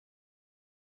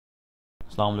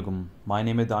Assalamu alaikum. My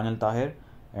name is Danial Tahir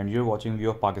and you're watching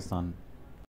View of Pakistan.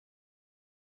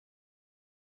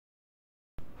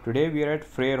 Today we are at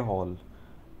Frere Hall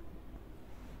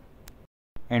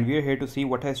and we are here to see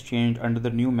what has changed under the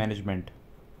new management,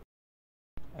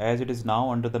 as it is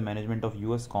now under the management of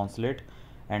US consulate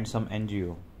and some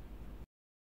NGO.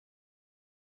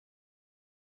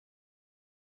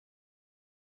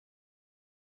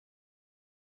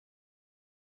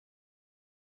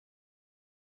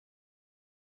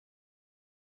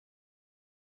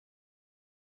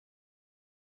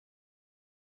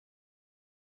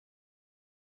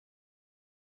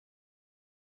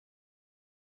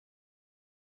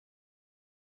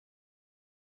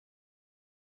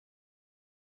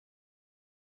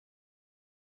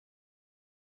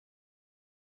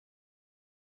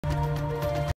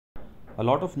 A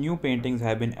lot of new paintings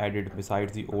have been added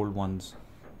besides the old ones.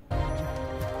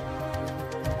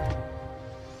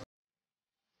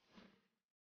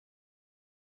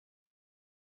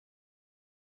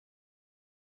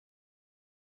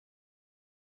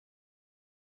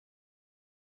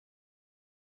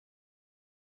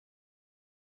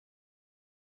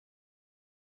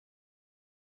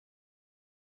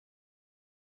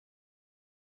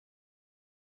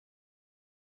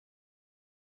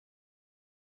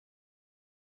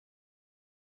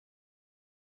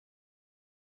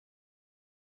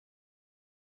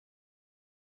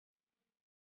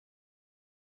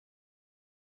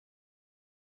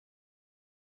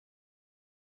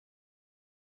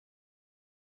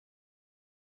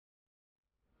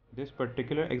 This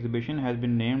particular exhibition has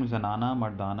been named Zanana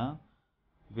Mardana,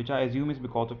 which I assume is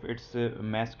because of its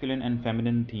masculine and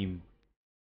feminine theme.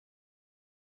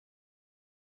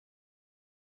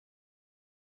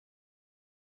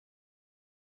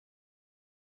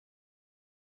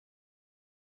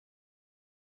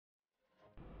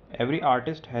 Every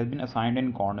artist has been assigned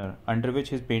a corner under which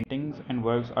his paintings and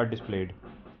works are displayed.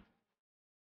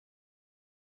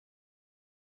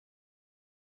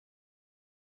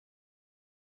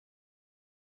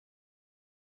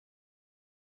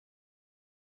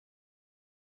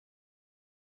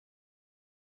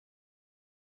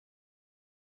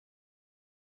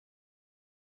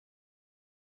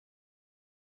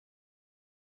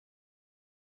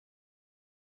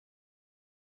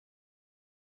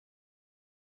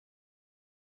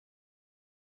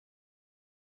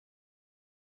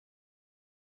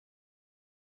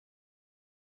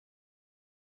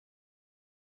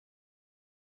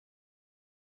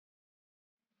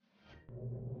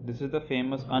 This is the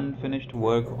famous unfinished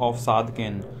work of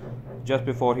sadequain just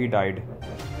before he died.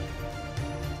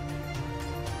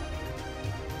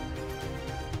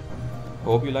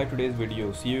 Hope you liked today's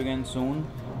video. See you again soon.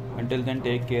 Until then,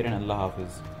 take care and Allah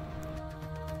Hafiz.